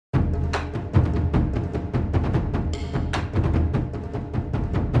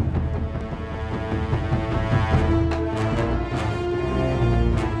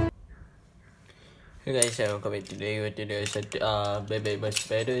Hey guys, welcome back today. We're today Beyblade much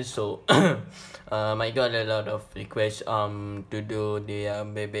better. So I got a lot of requests to do the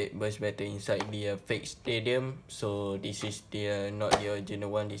Beyblade much better inside the fake stadium. So this is the not the original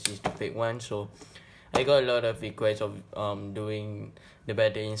one. This is the fake one. So I got a lot of requests of doing the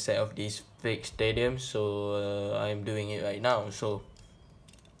battle inside of this fake stadium. So I'm doing it right now. So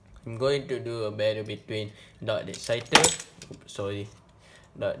I'm going to do a battle between Deathscyther.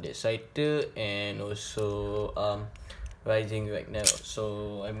 Deathscyther and also Ragnarok.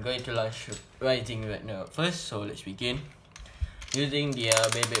 So I'm going to launch Ragnarok first. So let's begin using the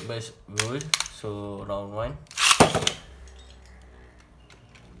Beyblade burst rule. So round 1.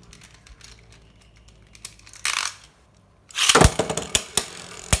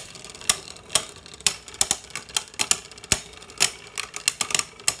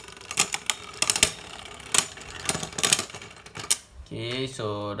 Okay,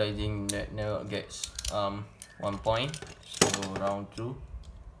 so Ragnarok gets 1 point. So round 2.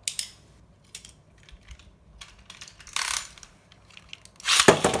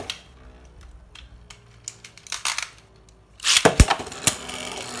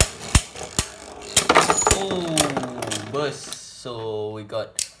 Oh, burst. So we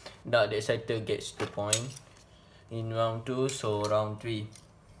got Deathscyther gets 2 points in round 2. So round 3.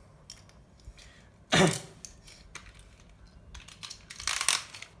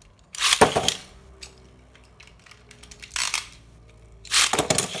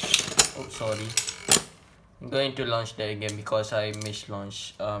 Oh, sorry. I'm going to launch that again because I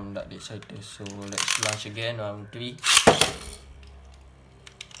mislaunched Deathscyther. So let's launch again, round 3.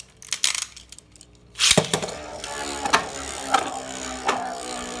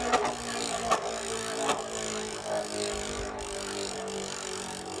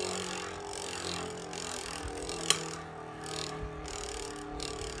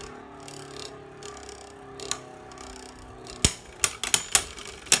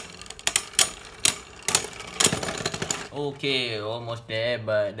 Okay, almost there,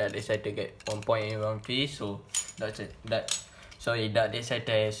 but that Deathscyther get 1 point in round 3, so that's it. That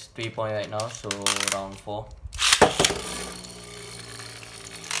Deathscyther has 3 points right now, so round 4.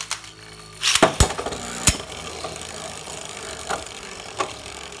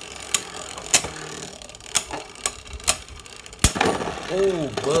 Oh,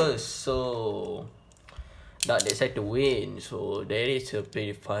 burst, so Deathscyther win. So that is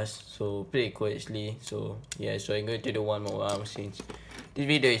pretty fast, so pretty cool actually. So yeah, so I'm going to do one more round since this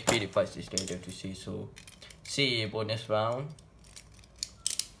video is pretty fast, it's going to see. So see bonus round.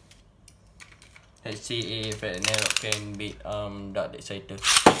 Let's see if Ragnarok can beat Deathscyther.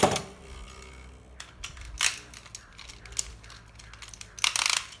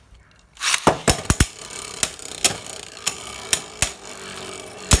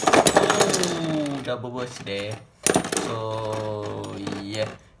 Double burst there. So yeah,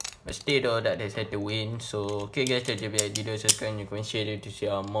 but still though Deathscyther win. So okay guys, that's the video. Subscribe and comment, share to see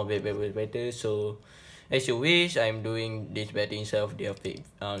more better. So as you wish, I'm doing this battle inside of the fake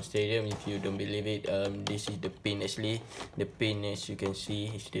stadium. If you don't believe it, this is the pin actually. The pin, as you can see,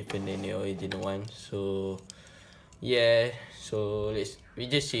 is different than the original one. So yeah, so we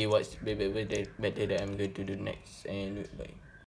just see what's better that I'm going to do next, and bye.